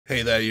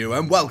Hey there you,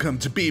 and welcome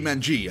to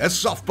BeamNG, a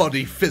soft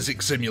body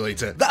physics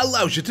simulator that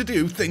allows you to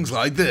do things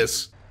like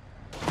this.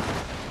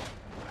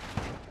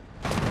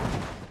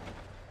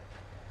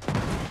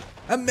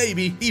 And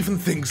maybe even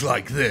things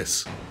like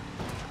this.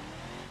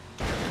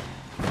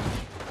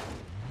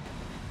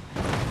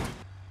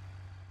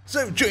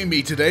 So join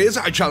me today as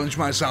I challenge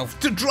myself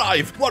to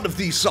drive one of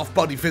these soft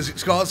body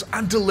physics cars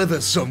and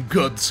deliver some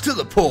goods to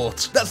the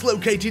port that's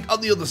located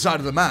on the other side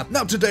of the map.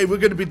 Now today we're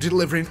going to be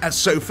delivering a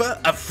sofa,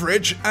 a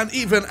fridge, and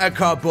even a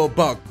cardboard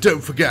box.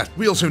 Don't forget,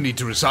 we also need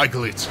to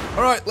recycle it.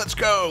 Alright, let's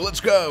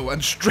go,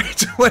 and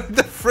straight away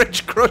the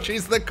fridge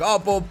crushes the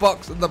cardboard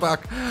box in the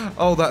back.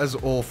 Oh, that is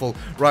awful.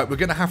 Right, we're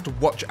going to have to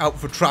watch out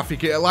for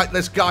traffic here, like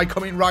this guy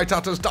coming right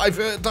at us.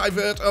 Divert,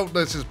 divert. Oh,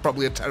 this is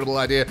probably a terrible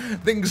idea.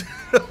 Things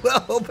a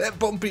little bit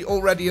bumpy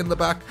already in the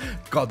back.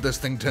 God, this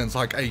thing turns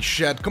like a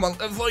shed. Come on,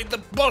 avoid the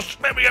bush.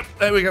 There we go.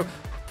 There we go.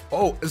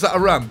 Oh, is that a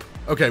ramp?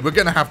 Okay, we're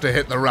gonna have to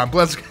hit the ramp.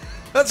 Let's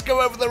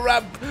go over the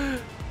ramp.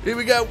 Here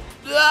we go.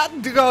 Ah,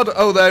 God.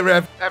 Oh, there,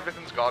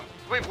 everything's gone.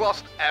 We've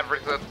lost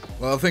everything.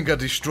 Well, I think I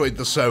destroyed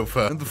the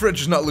sofa, and the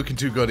fridge is not looking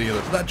too good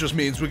either. That just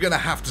means we're gonna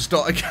have to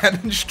start again,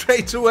 and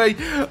straight away.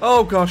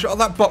 Oh gosh, oh,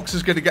 that box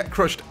is gonna get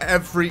crushed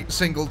every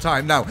single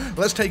time. Now,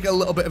 let's take a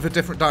little bit of a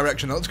different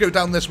direction. Let's go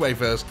down this way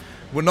first.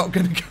 We're not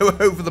going to go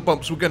over the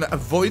bumps. We're going to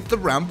avoid the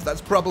ramp. That's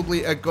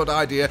probably a good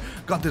idea.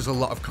 God, there's a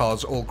lot of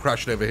cars all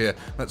crashed over here.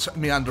 Let's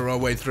meander our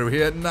way through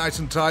here. Nice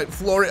and tight.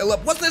 Floor it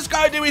up. What's this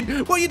guy doing?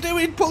 What are you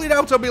doing? Pulling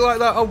out on me like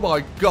that. Oh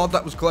my God,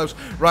 that was close.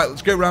 Right,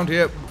 let's go around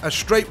here.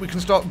 Straight, we can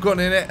start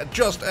gunning it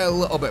just a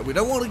little bit. We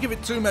don't want to give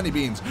it too many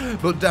beans,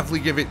 but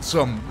definitely give it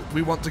some.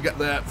 We want to get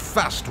there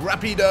fast.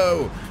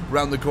 Rapido.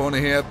 Round the corner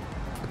here.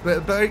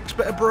 Bit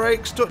of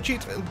brakes, touch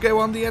it, go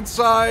on the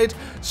inside.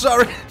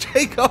 Sorry,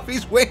 take off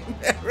his wing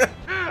mirror.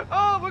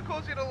 Oh, we're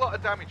causing a lot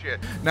of damage here.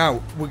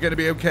 Now, we're going to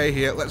be okay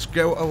here. Let's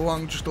go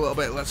along just a little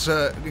bit. Let's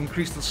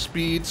increase the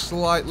speed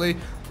slightly.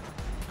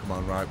 Come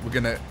on, right.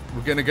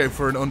 We're gonna go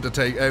for an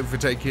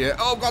overtake here.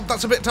 Oh God,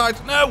 that's a bit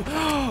tight. No!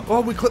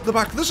 Oh, we clipped the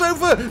back of the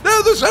sofa.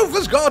 No, the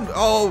sofa's gone.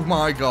 Oh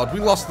my God,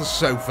 we lost the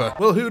sofa.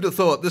 Well, who'd have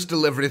thought this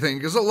delivery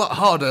thing is a lot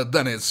harder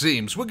than it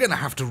seems. We're gonna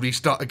have to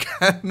restart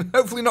again.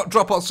 Hopefully not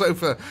drop our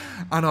sofa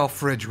and our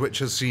fridge, which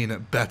has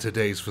seen better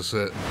days for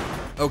certain.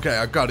 Okay,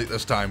 I got it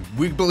this time.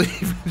 We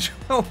believe.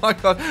 Oh my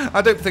God,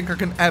 I don't think I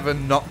can ever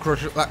not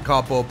crush that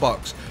cardboard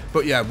box.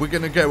 But yeah, we're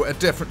going to go a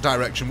different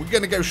direction. We're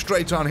going to go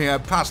straight on here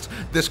past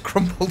this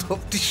crumpled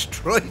up,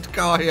 destroyed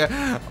car here.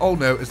 Oh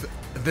no,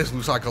 this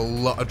looks like a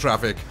lot of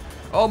traffic.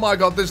 Oh my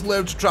God, there's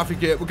loads of traffic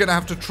here. We're going to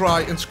have to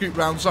try and scoot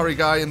round. Sorry,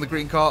 guy in the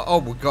green car. Oh,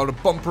 we've got a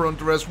bumper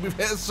under us. We've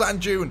hit a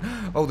sand dune.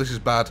 Oh, this is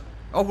bad.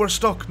 Oh, we're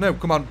stuck. No,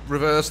 come on,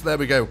 reverse. There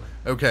we go.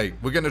 Okay,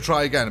 we're going to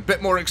try again. A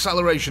bit more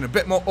acceleration, a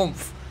bit more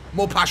oomph.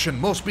 More passion,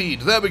 more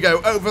speed. There we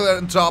go, over there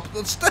on top.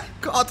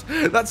 God,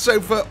 that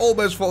sofa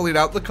almost falling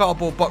out. The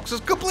cardboard box is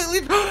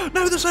completely...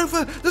 No, the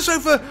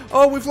sofa.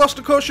 Oh, we've lost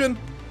a cushion.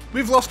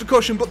 We've lost a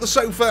cushion, but the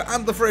sofa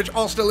and the fridge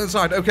are still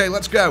inside. Okay,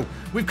 let's go.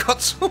 We've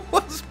got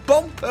someone's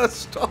bumper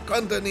stuck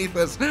underneath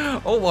us.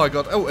 Oh my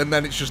God. Oh, and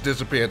then it's just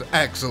disappeared.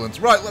 Excellent.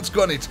 Right, let's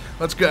gun it.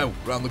 Let's go.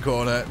 Round the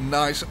corner.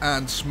 Nice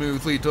and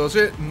smoothly does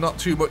it. Not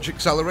too much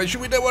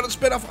acceleration. We don't want to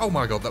spin off. Oh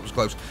my God, that was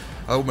close.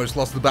 I almost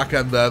lost the back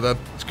end there then.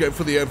 Let's go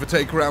for the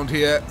overtake around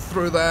here.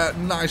 Through there.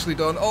 Nicely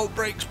done. Oh,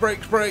 brakes.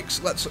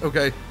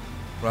 Okay.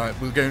 Right,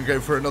 we're going to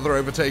go for another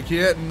overtake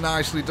here.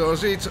 Nicely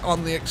does it.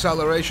 On the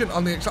acceleration.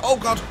 Oh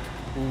God.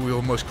 Ooh, we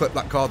almost clipped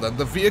that car then.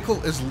 The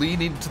vehicle is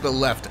leaning to the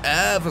left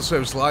ever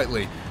so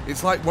slightly.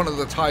 It's like one of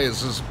the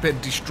tyres has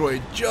been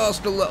destroyed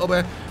just a little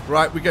bit.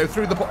 Right, we go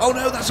through the... Oh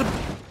no, that's a...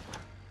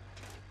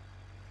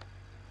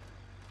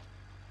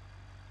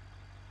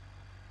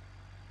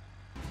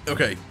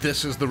 Okay,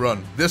 this is the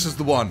run. This is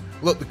the one.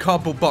 Look, the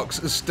cardboard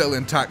box is still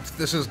intact.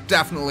 This is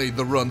definitely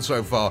the run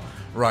so far.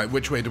 Right,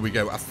 which way do we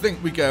go? I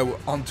think we go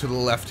onto the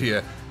left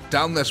here.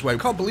 Down this way.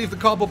 Can't believe the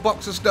cardboard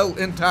box is still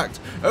intact.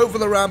 Over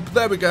the ramp.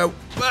 There we go.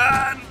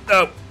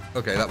 No.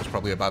 Okay, that was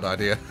probably a bad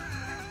idea.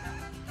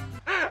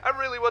 I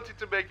really wanted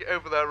to make it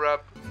over that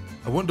ramp.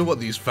 I wonder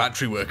what these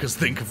factory workers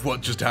think of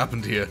what just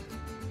happened here.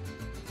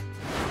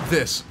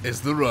 This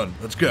is the run.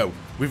 Let's go.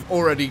 We've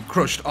already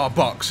crushed our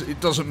box. It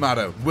doesn't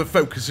matter. We're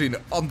focusing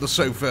on the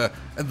sofa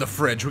and the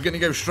fridge. We're going to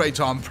go straight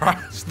on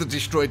past the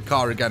destroyed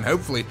car again.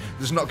 Hopefully,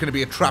 there's not going to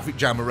be a traffic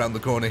jam around the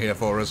corner here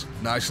for us.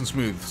 Nice and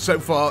smooth. So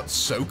far,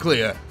 so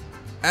clear.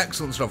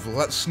 Excellent stuff.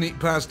 Let's sneak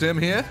past him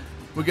here.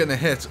 We're going to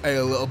hit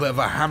a little bit of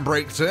a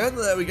handbrake turn.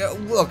 There we go.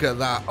 Look at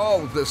that.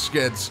 Oh, the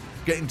skids.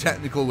 Getting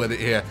technical with it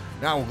here.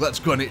 Now, let's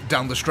gun it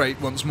down the straight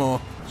once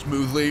more.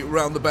 Smoothly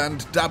round the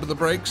bend. Dab of the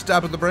brakes.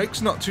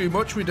 Not too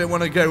much. We don't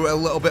want to go a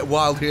little bit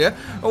wild here.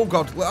 Oh,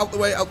 God. Out the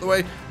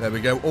way. There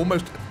we go.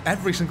 Almost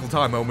every single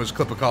time I almost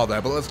clip a car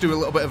there. But let's do a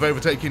little bit of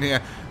overtaking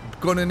here.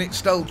 Gunning it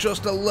still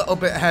just a little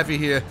bit heavy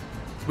here.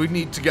 We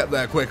need to get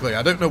there quickly.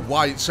 I don't know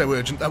why it's so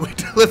urgent that we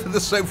deliver the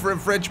sofa and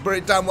fridge, but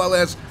it damn well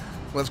is.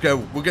 Let's go.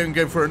 We're going to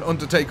go for an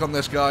undertake on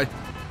this guy.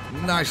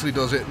 Nicely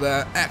does it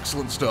there.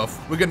 Excellent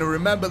stuff. We're going to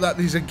remember that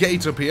there's a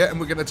gate up here, and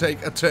we're going to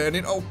take a turn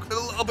in. Oh, a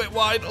little bit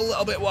wide, a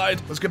little bit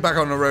wide. Let's get back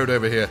on the road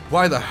over here.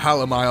 Why the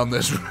hell am I on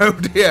this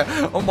road here?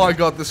 Oh my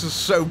god, this is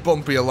so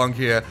bumpy along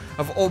here.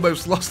 I've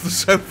almost lost the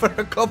sofa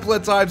a couple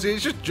of times.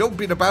 It's just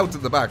jumping about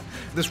in the back.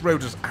 This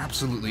road is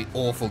absolutely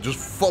awful, just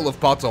full of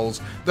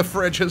potholes. The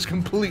fridge has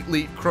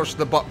completely crushed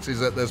the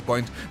boxes at this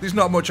point. There's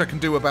not much I can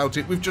do about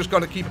it. We've just got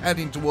to keep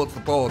heading towards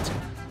the port.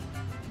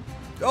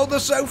 Oh, the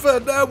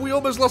sofa! No, we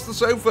almost lost the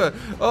sofa.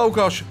 Oh,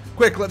 gosh.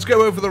 Quick, let's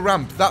go over the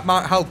ramp. That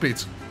might help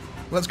it.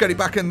 Let's get it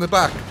back in the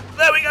back.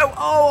 There we go.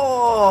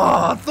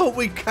 Oh, I thought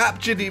we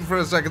captured it for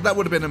a second. That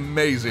would have been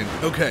amazing.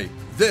 Okay,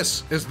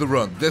 this is the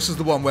run. This is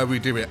the one where we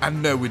do it. I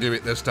know we do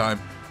it this time.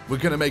 We're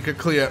going to make a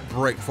clear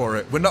break for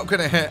it. We're not going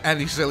to hit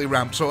any silly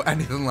ramps or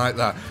anything like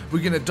that.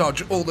 We're going to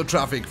dodge all the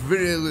traffic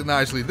really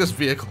nicely. This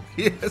vehicle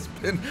here has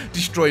been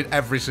destroyed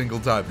every single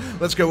time.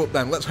 Let's go up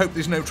then. Let's hope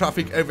there's no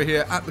traffic over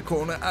here at the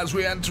corner as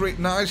we enter it.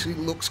 Nice. It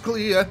looks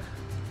clear.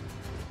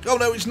 Oh,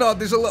 no, it's not.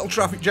 There's a little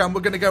traffic jam.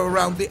 We're going to go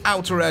around the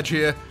outer edge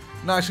here.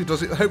 Nicely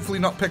does it. Hopefully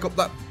not pick up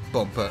that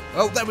bumper.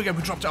 Oh, there we go.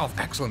 We dropped it off.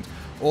 Excellent.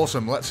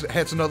 Awesome. Let's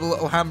hit another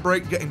little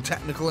handbrake. Getting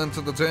technical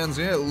into the turns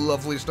here.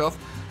 Lovely stuff.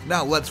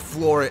 Now let's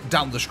floor it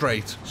down the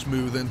straight.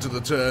 Smooth into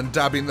the turn,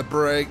 dabbing the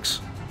brakes.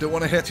 Don't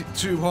want to hit it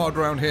too hard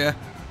around here.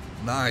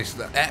 Nice,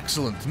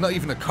 excellent. Not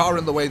even a car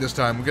in the way this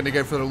time. We're going to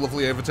go for the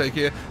lovely overtake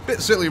here.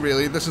 Bit silly,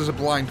 really. This is a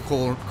blind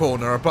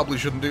corner. I probably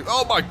shouldn't do...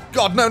 Oh my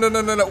god, no.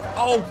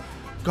 Oh,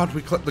 god,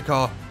 we clipped the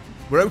car.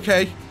 We're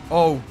okay.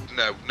 Oh,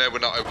 no, we're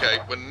not okay.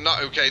 We're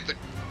not okay.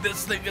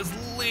 This thing is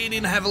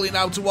leaning heavily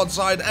now to one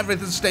side.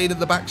 Everything's stayed in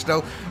the back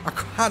still. I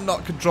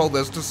cannot control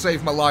this to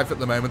save my life at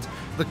the moment.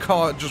 The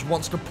car just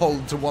wants to pull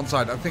to one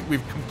side. I think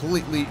we've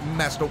completely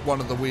messed up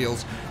one of the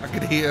wheels. I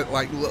could hear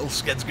like little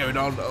skids going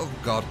on. Oh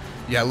god.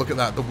 Yeah, look at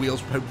that. The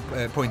wheels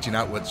pointing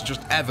outwards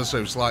just ever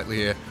so slightly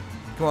here.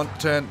 Come on,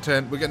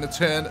 turn. We're going to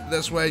turn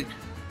this way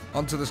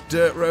onto this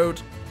dirt road.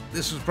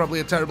 This is probably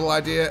a terrible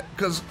idea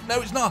because...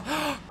 No, it's not.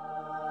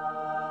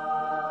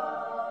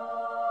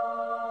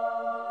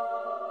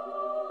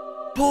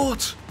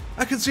 Port!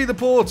 I can see the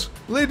port!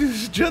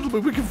 Ladies and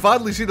gentlemen, we can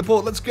finally see the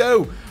port. Let's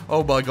go!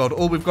 Oh my god,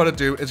 all we've got to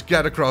do is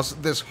get across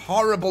this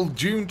horrible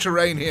dune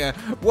terrain here.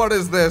 What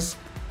is this?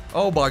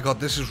 Oh my god,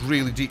 this is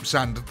really deep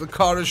sand. The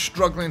car is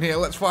struggling here.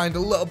 Let's find a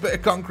little bit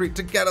of concrete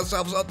to get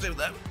ourselves onto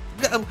there.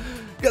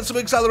 Get some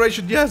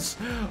acceleration, yes!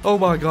 Oh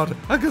my god,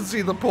 I can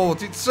see the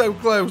port. It's so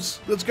close.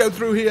 Let's go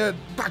through here,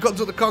 back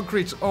onto the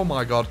concrete. Oh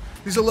my god,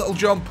 there's a little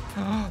jump.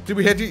 Did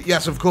we hit it?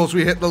 Yes, of course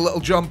we hit the little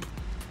jump.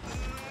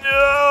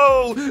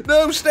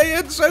 No, stay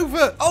in,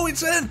 sofa. Oh,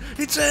 it's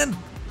in.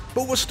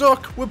 But we're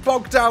stuck. We're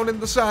bogged down in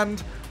the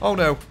sand. Oh,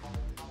 no.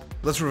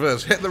 Let's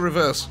reverse. Hit the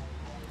reverse.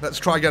 Let's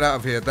try get out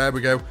of here. There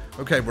we go.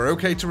 Okay, we're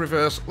okay to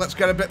reverse. Let's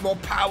get a bit more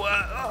power.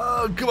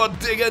 Oh, come on,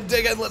 dig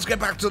in. Let's get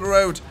back to the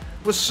road.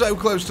 We're so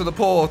close to the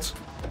port.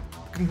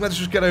 Let's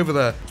just get over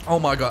there. Oh,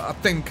 my God. I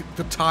think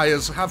the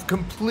tyres have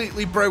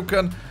completely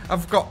broken.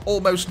 I've got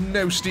almost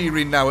no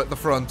steering now at the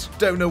front.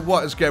 Don't know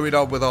what is going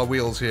on with our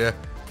wheels here.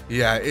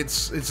 Yeah,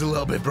 it's a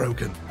little bit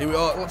broken. Here we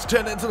are. Let's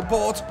turn into the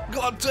port.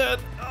 Go on, turn.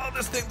 Oh,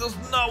 this thing does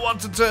not want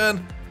to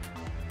turn.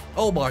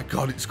 Oh my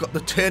god, it's got the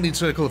turning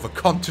circle of a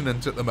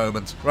continent at the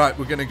moment. Right,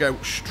 we're going to go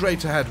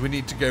straight ahead. We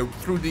need to go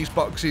through these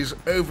boxes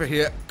over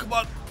here. Come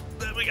on.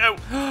 There we go.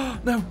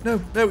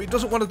 No, it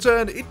doesn't want to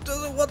turn. It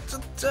doesn't want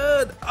to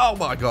turn. Oh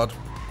my god.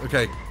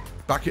 Okay,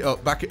 back it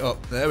up.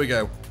 There we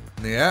go.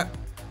 Yeah.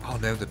 Oh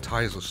no, the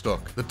tyres are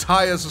stuck.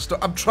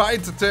 I'm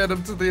trying to turn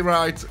them to the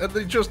right, and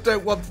they just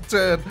don't want to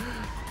turn.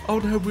 Oh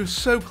no, we're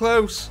so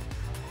close.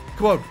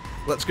 Come on,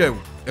 let's go.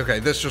 Okay,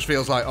 this just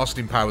feels like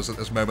Austin Powers at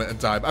this moment in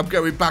time. I'm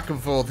going back and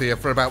forth here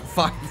for about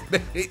 5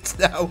 minutes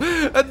now,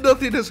 and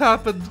nothing has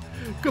happened.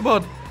 Come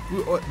on.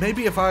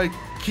 Maybe if I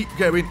keep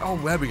going... Oh,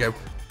 there we go.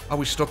 Are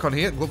we stuck on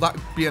here? Will that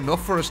be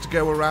enough for us to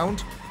go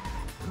around?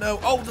 No.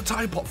 Oh, the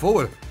tyre popped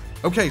forward.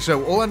 Okay,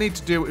 so all I need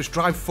to do is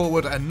drive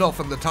forward enough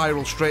and the tyre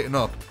will straighten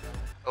up.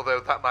 Although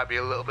that might be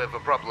a little bit of a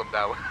problem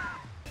now.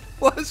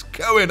 What is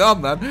going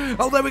on, man?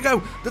 Oh, there we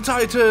go. The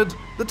tyre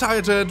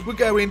turned. We're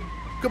going.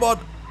 Come on.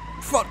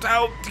 Foot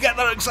down to get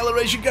that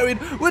acceleration going.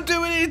 We're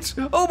doing it.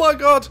 Oh, my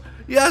God.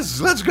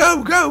 Yes, let's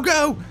go.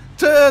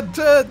 Turn.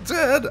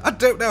 I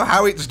don't know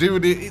how it's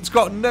doing it. It's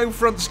got no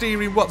front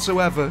steering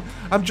whatsoever.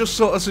 I'm just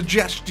sort of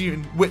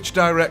suggesting which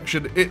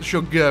direction it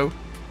should go.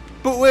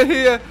 But we're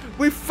here.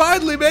 We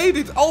finally made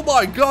it. Oh,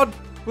 my God.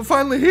 We're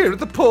finally here at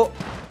the port.